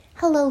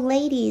Hello,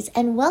 ladies,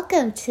 and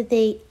welcome to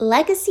the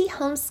Legacy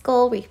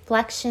Homeschool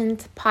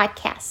Reflections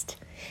podcast.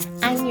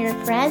 I'm your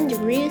friend,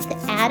 Ruth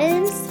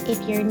Adams.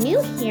 If you're new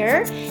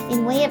here,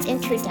 in way of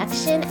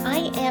introduction,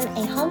 I am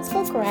a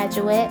homeschool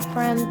graduate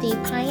from the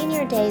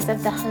pioneer days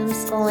of the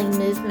homeschooling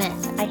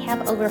movement. I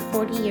have over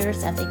 40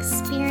 years of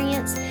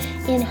experience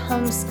in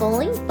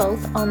homeschooling,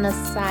 both on the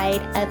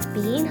side of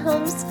being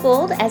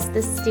homeschooled as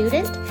the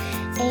student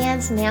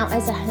and now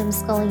as a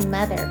homeschooling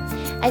mother.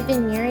 I've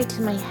been married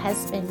to my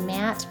husband,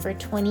 Matt, for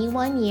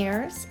 21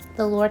 years.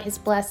 The Lord has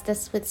blessed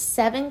us with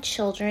 7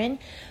 children.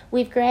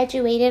 We've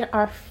graduated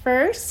our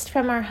first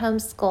from our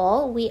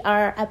homeschool. We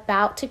are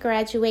about to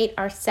graduate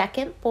our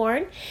second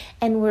born,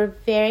 and we're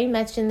very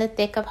much in the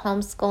thick of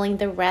homeschooling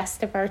the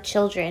rest of our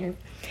children.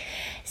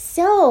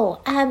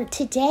 So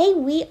today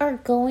we are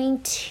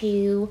going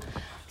to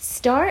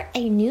start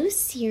a new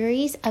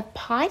series of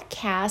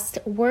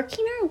podcasts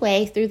working our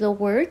way through the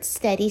Word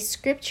Study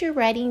Scripture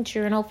Writing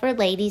Journal for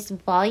Ladies,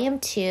 Volume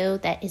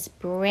 2, that is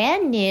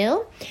brand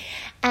new.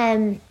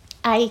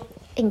 I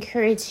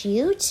encourage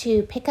you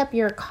to pick up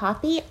your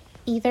copy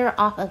either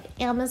off of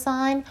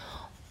Amazon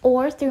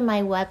or through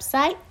my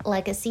website,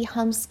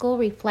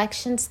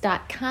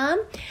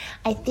 legacyhomeschoolreflections.com.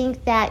 I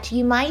think that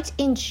you might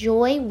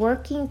enjoy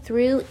working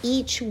through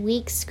each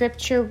week's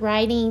scripture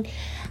writing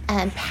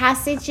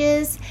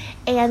passages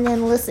and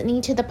then listening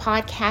to the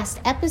podcast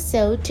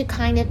episode to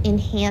kind of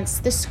enhance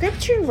the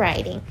scripture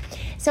writing.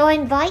 So I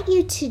invite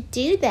you to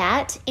do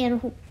that.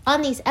 And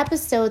on these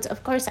episodes,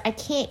 of course, I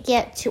can't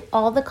get to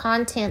all the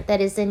content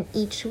that is in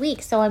each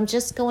week. So I'm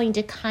just going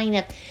to kind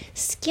of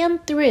skim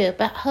through,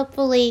 but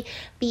hopefully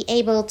be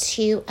able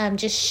to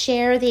just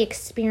share the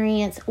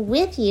experience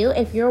with you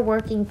if you're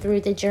working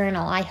through the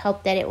journal. I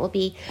hope that it will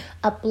be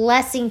a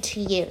blessing to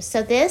you.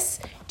 So this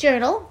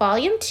journal,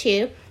 Volume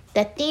 2,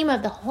 the theme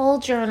of the whole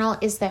journal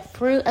is the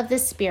fruit of the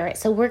Spirit.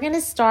 So we're going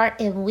to start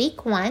in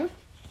week 1.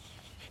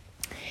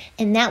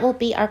 And that will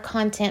be our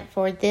content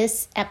for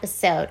this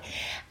episode.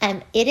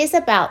 It is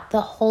about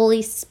the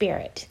Holy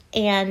Spirit.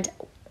 And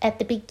at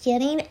the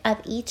beginning of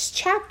each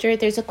chapter,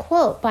 there's a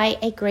quote by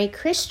a great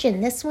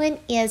Christian. This one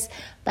is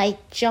by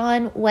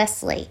John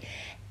Wesley.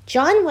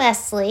 John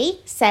Wesley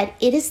said,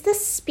 "It is the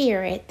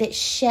Spirit that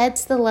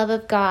sheds the love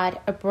of God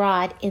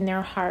abroad in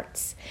their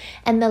hearts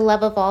and the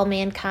love of all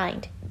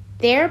mankind,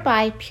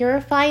 thereby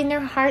purifying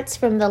their hearts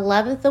from the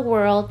love of the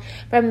world,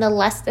 from the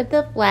lust of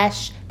the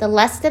flesh, the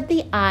lust of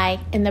the eye,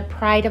 and the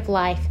pride of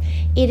life.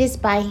 It is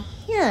by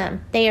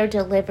Him they are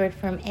delivered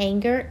from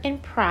anger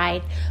and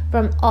pride,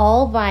 from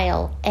all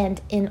vile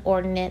and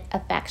inordinate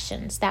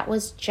affections." That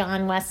was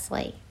John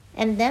Wesley.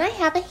 And then I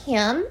have a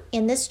hymn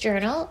in this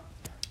journal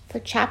for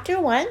chapter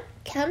 1,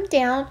 "Come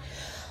Down,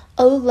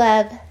 O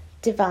Love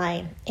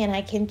Divine." And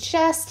I can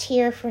just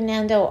hear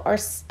Fernando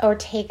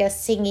Ortega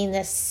singing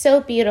this so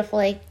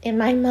beautifully in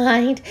my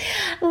mind.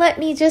 Let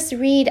me just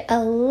read a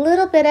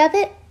little bit of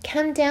it.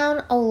 "Come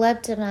down, O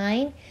love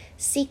divine,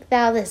 seek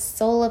thou this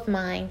soul of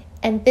mine,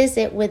 and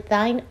visit with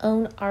thine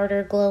own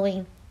ardor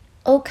glowing.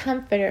 O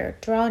Comforter,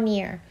 draw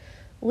near,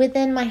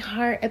 within my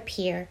heart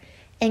appear,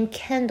 and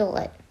kindle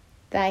it,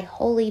 thy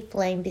holy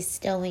flame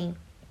bestowing."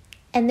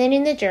 And then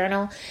in the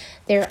journal,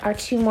 there are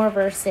 2 more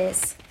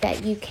verses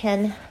that you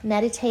can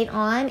meditate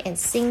on and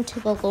sing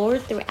to the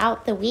Lord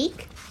throughout the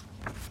week.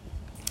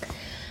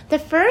 The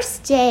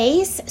first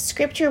day's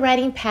scripture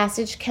writing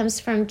passage comes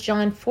from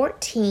John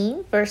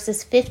 14,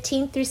 verses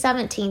 15 through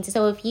 17.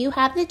 So if you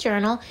have the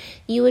journal,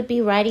 you would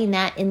be writing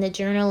that in the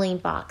journaling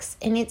box.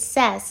 And it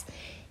says,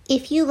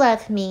 "If you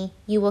love me,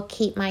 you will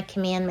keep my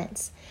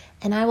commandments.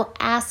 And I will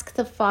ask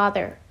the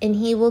Father, and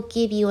He will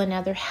give you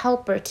another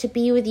helper to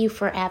be with you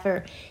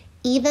forever,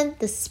 even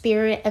the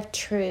Spirit of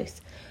truth,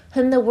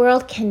 whom the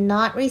world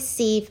cannot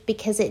receive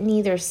because it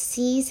neither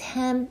sees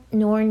Him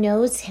nor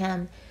knows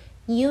Him.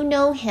 You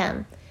know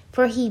Him,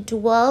 for He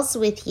dwells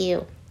with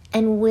you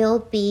and will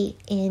be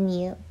in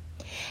you."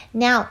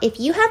 Now, if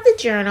you have the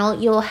journal,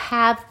 you'll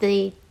have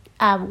the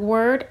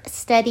word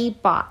study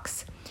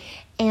box.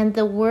 And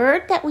the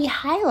word that we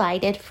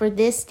highlighted for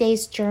this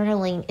day's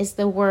journaling is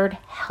the word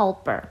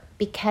helper,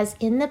 because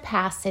in the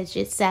passage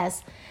it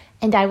says,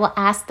 "And I will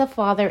ask the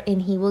Father,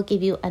 and He will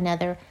give you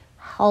another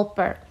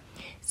helper."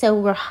 So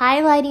we're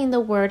highlighting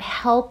the word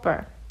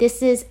helper.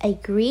 This is a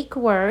Greek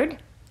word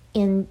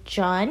in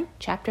John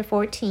chapter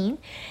 14,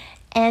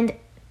 and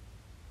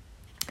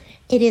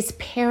it is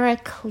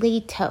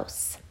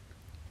parakletos.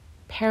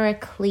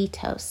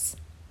 Parakletos.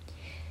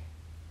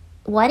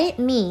 What it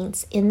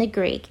means in the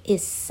Greek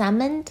is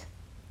summoned,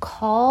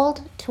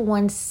 called to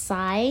one's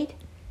side,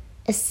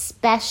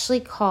 especially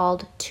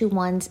called to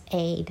one's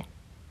aid.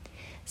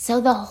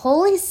 So the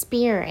Holy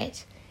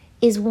Spirit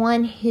is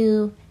one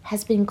who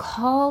has been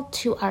called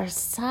to our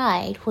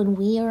side when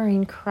we are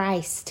in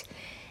Christ,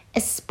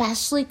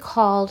 especially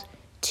called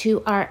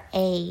to our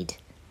aid.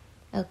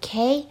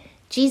 Okay?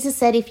 Jesus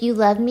said, "If you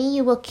love me,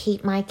 you will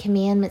keep my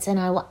commandments, and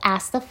I will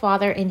ask the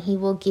Father, and He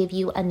will give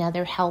you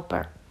another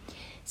helper."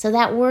 So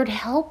that word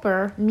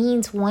helper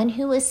means one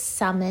who is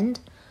summoned,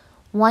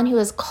 one who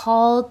is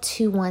called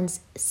to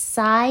one's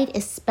side,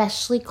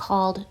 especially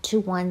called to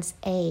one's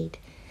aid.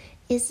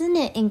 Isn't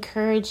it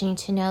encouraging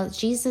to know that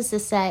Jesus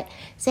is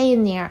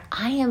saying there,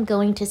 I am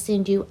going to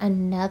send you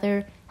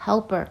another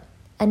helper,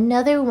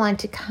 another one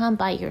to come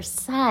by your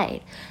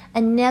side,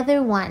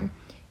 another one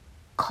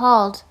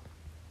called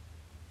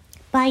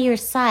by your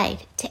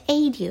side to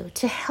aid you,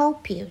 to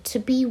help you, to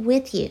be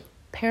with you.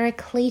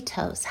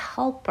 Parakletos,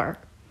 helper,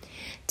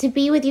 to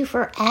be with you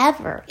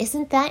forever.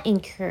 Isn't that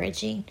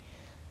encouraging?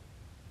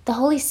 The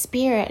Holy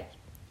Spirit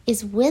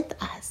is with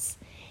us,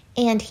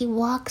 and he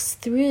walks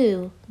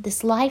through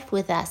this life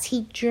with us.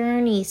 He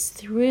journeys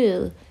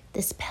through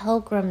this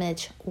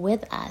pilgrimage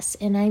with us,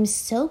 and I'm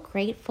so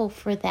grateful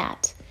for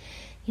that.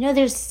 You know,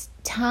 there's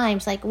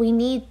times like we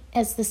need,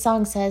 as the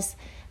song says,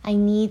 I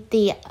need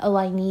thee, oh,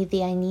 I need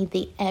thee, I need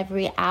thee,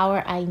 every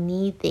hour I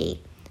need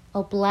thee.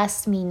 Oh,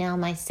 bless me now,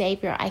 my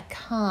Savior, I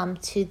come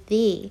to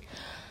thee.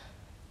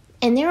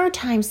 And there are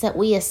times that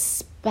we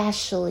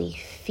especially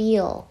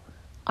feel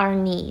our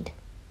need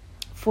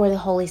for the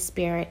Holy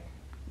Spirit.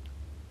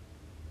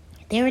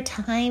 There are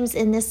times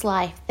in this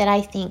life that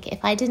I think,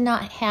 if I did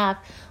not have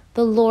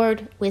the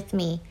Lord with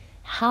me,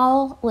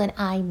 how would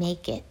I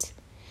make it?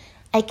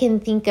 I can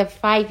think of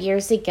 5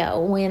 years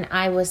ago when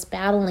I was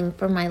battling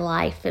for my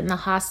life in the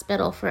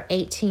hospital for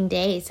 18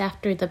 days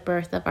after the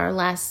birth of our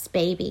last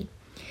baby.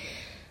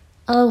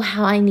 Oh,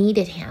 how I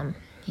needed him.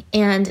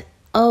 And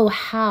oh,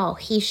 how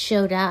he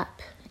showed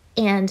up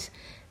and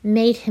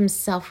made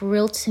himself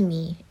real to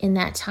me in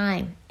that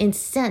time and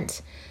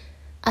sent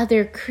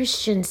other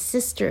Christian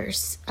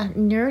sisters,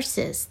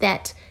 nurses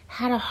that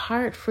had a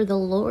heart for the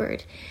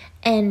Lord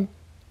and,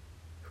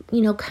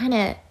 kind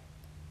of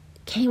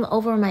came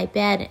over my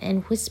bed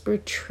and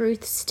whispered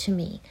truths to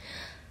me.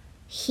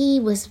 He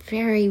was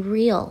very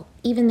real,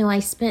 even though I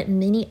spent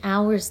many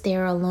hours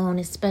there alone,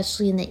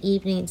 especially in the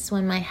evenings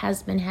when my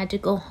husband had to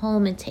go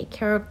home and take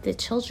care of the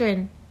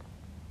children.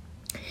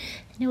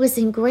 And it was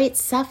in great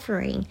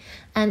suffering.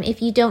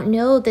 If you don't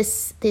know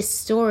this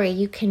story,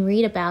 you can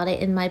read about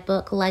it in my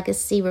book,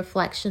 Legacy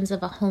Reflections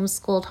of a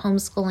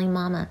Homeschooling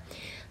Mama.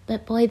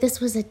 But boy, this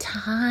was a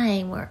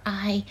time where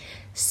I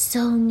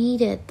so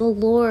needed the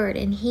Lord,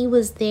 and he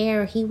was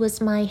there. He was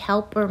my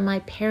helper, my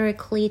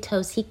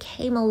parakletos. He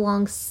came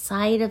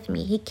alongside of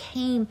me. He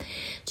came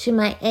to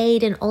my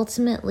aid, and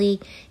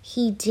ultimately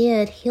he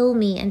did heal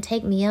me and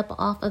take me up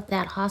off of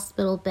that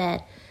hospital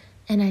bed.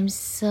 And I'm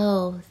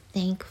so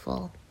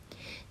thankful.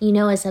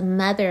 As a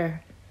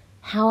mother,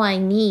 how I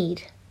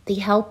need the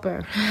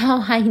helper,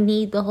 how I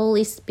need the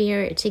Holy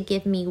Spirit to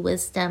give me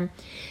wisdom,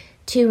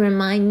 to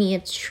remind me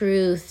of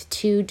truth,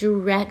 to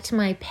direct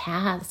my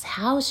paths.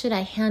 How should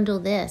I handle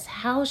this?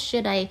 How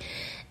should I,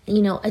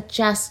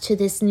 adjust to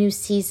this new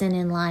season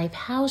in life?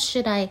 How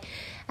should I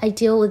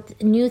deal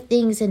with new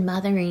things in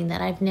mothering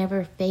that I've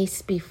never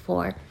faced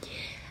before?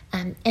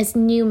 As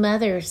new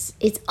mothers,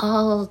 it's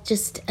all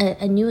just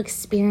a new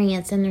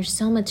experience, and there's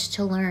so much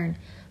to learn.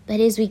 But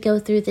as we go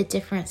through the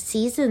different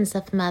seasons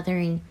of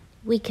mothering,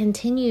 we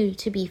continue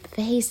to be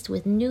faced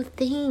with new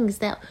things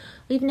that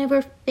we've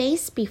never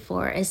faced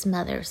before as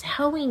mothers.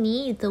 How we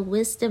need the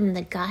wisdom,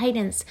 the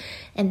guidance,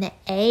 and the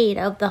aid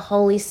of the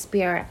Holy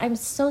Spirit. I'm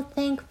so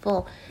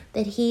thankful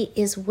that he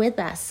is with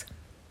us.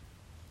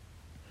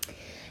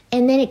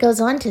 And then it goes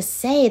on to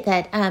say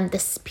that the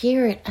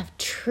Spirit of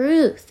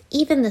truth,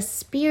 even the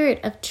Spirit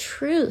of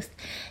truth.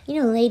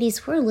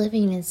 Ladies, we're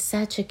living in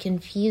such a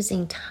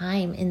confusing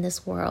time in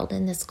this world,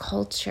 in this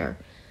culture.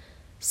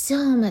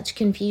 So much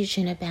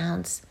confusion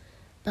abounds.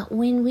 But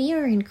when we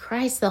are in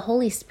Christ, the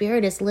Holy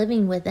Spirit is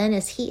living within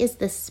us. He is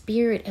the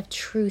Spirit of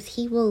truth.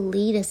 He will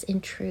lead us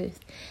in truth.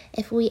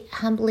 If we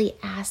humbly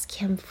ask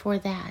him for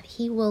that,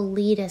 he will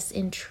lead us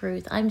in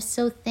truth. I'm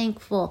so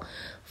thankful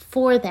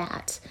for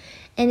that.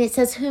 And it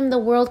says, whom the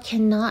world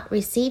cannot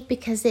receive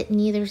because it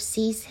neither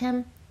sees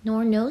him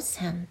nor knows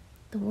him.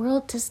 The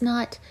world does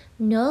not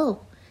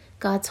know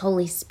God's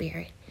Holy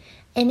Spirit,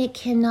 and it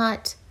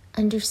cannot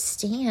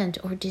understand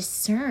or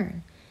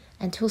discern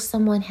until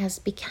someone has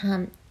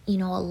become,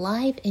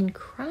 alive in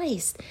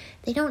Christ.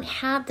 They don't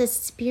have the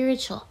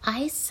spiritual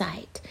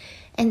eyesight.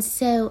 And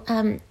so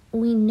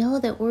we know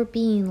that we're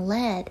being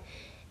led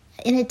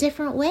in a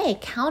different way,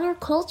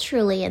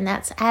 counterculturally, and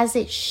that's as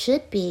it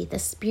should be. The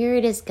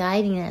Spirit is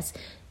guiding us,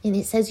 and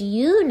it says,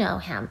 you know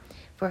him,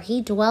 for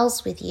he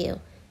dwells with you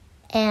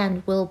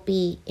and will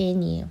be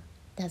in you.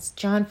 That's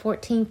John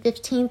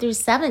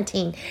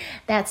 14:15-17.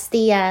 That's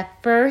the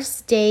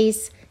first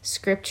day's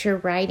scripture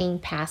writing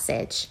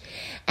passage.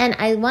 And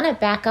I want to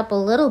back up a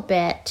little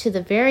bit to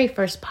the very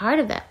first part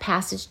of that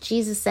passage.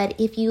 Jesus said,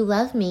 if you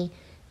love me,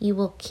 you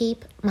will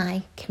keep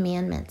my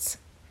commandments.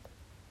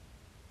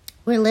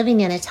 We're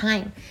living in a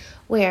time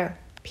where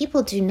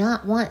people do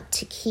not want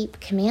to keep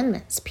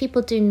commandments.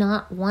 People do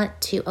not want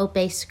to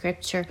obey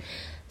scripture.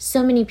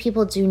 So many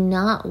people do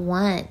not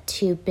want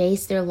to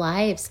base their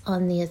lives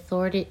on the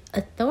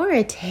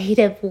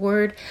authoritative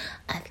word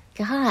of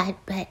God.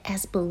 But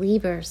as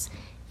believers,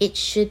 it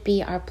should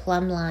be our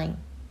plumb line.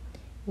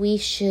 we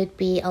should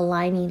be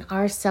aligning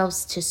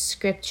ourselves to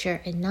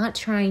Scripture and not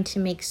trying to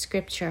make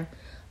Scripture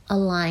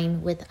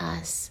align with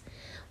us.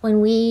 When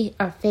we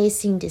are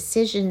facing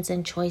decisions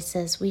and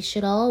choices, we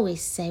should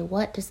always say,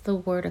 what does the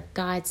Word of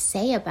God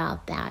say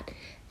about that?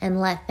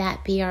 And let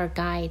that be our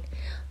guide.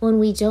 When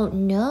we don't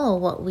know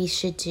what we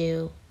should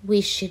do, we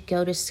should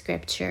go to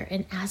Scripture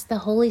and ask the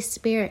Holy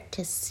Spirit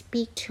to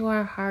speak to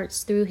our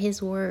hearts through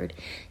His Word.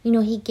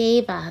 He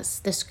gave us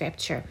the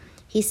Scripture.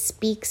 He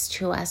speaks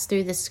to us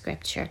through the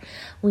Scripture.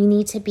 We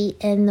need to be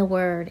in the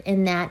Word,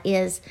 and that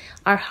is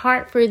our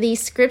heart for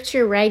these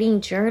Scripture writing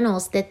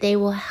journals, that they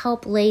will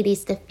help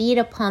ladies to feed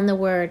upon the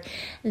Word.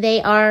 They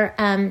are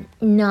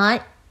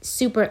not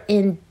super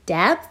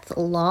in-depth,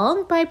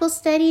 long Bible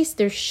studies.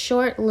 They're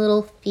short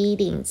little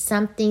feedings,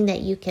 something that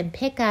you can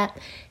pick up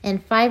in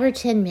 5 or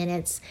 10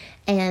 minutes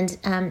and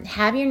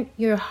have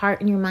your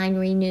heart and your mind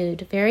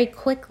renewed very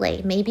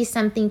quickly. Maybe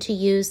something to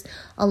use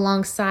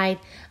alongside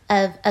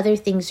of other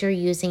things you're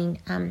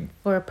using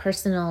for a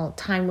personal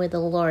time with the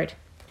Lord.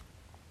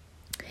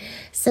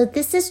 So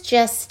this is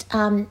just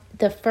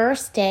the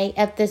first day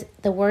of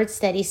the Word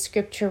Study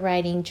Scripture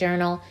Writing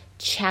Journal,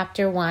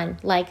 Chapter 1,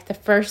 like the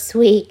first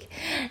week.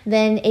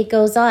 Then it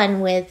goes on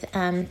with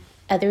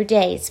other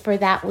days for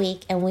that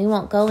week, and we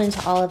won't go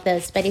into all of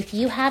those. But if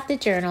you have the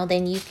journal,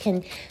 then you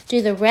can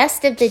do the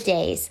rest of the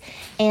days,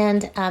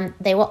 and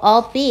they will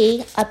all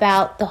be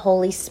about the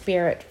Holy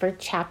Spirit for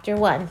Chapter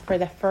 1. For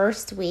the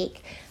first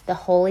week, the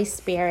Holy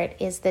Spirit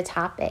is the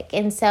topic.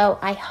 And so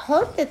I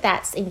hope that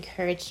that's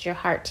encouraged your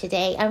heart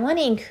today. I want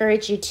to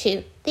encourage you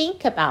to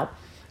think about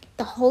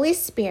the Holy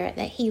Spirit,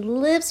 that He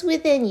lives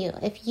within you.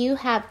 If you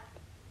have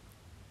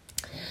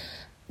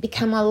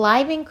become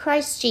alive in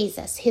Christ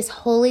Jesus, His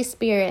Holy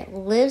Spirit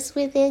lives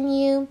within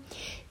you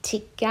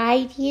to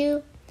guide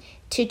you,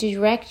 to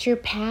direct your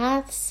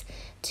paths,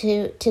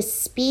 to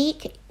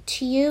speak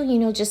to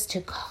you, just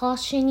to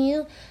caution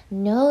you.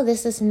 No,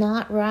 this is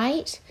not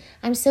right.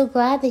 I'm so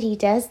glad that He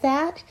does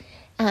that,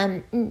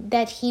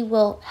 that He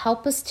will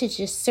help us to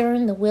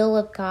discern the will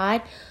of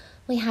God.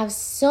 We have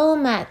so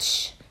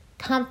much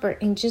comfort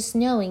in just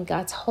knowing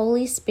God's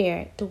Holy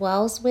Spirit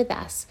dwells with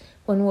us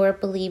when we're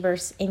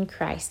believers in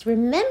Christ.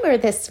 Remember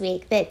this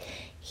week that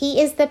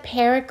He is the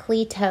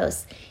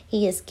Parakletos.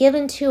 He is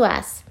given to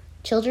us,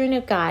 children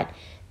of God,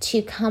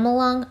 to come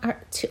along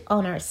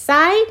on our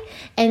side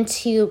and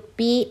to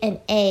be an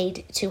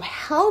aid to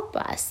help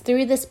us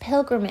through this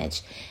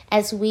pilgrimage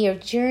as we are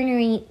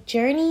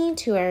journeying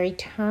to our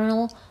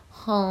eternal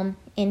home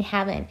in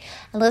heaven.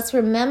 And let's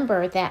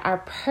remember that our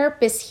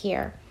purpose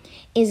here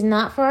is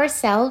not for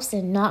ourselves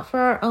and not for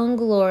our own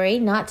glory,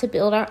 not to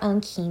build our own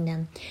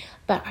kingdom,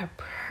 but our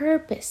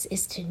purpose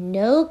is to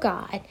know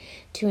God,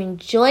 to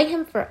enjoy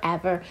Him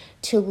forever,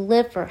 to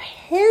live for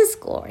His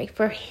glory,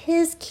 for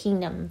His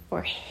kingdom,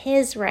 for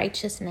His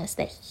righteousness,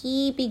 that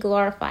He be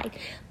glorified.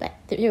 But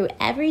through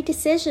every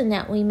decision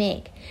that we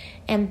make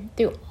and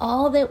through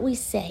all that we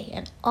say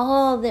and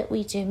all that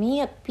we do,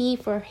 may it be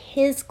for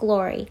His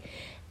glory.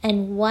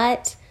 And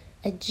what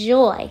a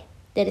joy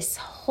that His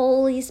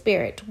Holy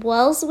Spirit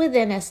dwells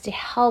within us to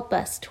help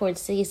us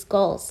towards these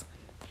goals.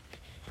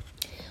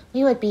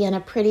 We would be in a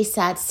pretty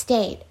sad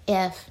state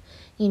if,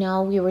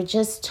 we were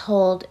just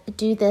told,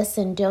 do this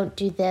and don't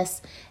do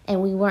this,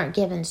 and we weren't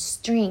given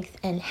strength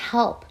and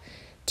help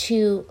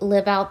to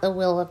live out the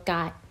will of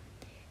God.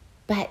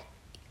 But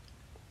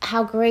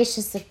how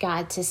gracious of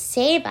God to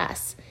save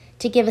us,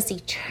 to give us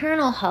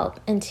eternal hope,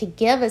 and to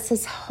give us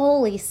His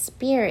Holy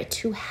Spirit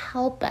to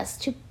help us,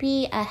 to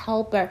be a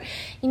helper.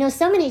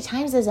 So many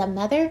times as a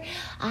mother,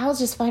 I'll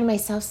just find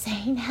myself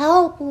saying,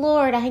 help,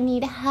 Lord, I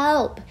need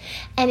help.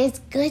 And it's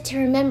good to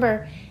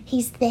remember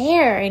He's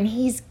there and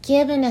He's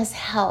given us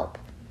help.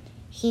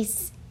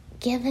 He's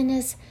given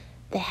us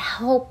the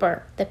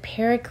helper, the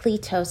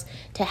Parakletos,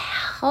 to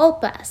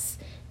help us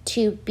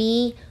to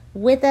be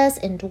with us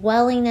and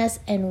dwelling us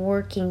and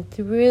working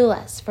through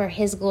us for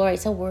His glory.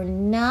 So we're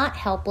not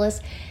helpless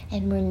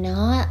and we're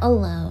not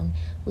alone.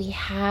 We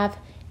have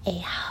a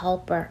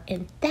helper,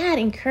 and that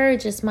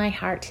encourages my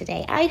heart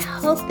today. I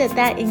hope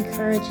that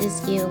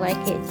encourages you like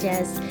it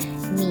does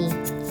me.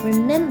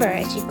 Remember,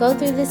 as you go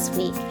through this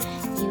week,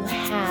 you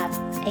have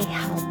a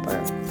helper.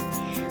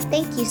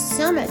 Thank you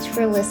so much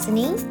for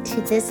listening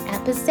to this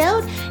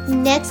episode.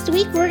 Next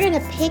week, we're going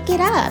to pick it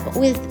up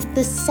with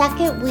the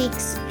second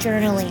week's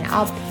journaling.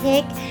 I'll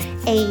pick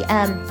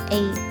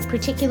a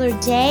particular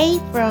day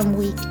from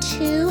week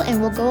 2, and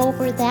we'll go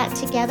over that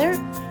together.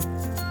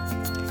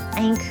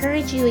 I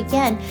encourage you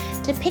again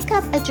to pick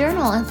up a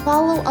journal and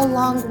follow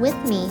along with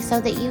me so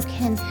that you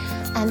can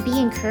be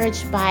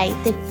encouraged by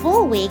the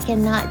full week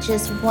and not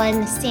just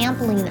one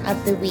sampling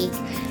of the week.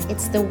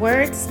 It's the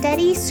Word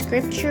Study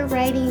Scripture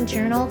Writing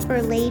Journal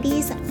for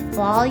Ladies,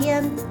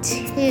 Volume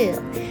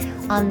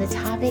 2, on the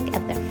topic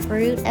of the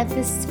fruit of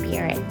the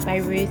Spirit by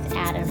Ruth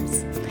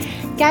Adams.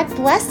 God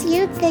bless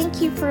you.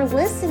 Thank you for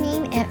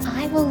listening, and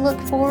I will look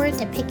forward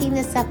to picking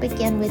this up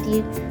again with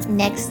you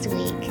next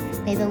week.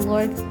 May the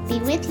Lord be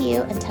with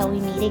you until we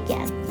meet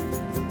again.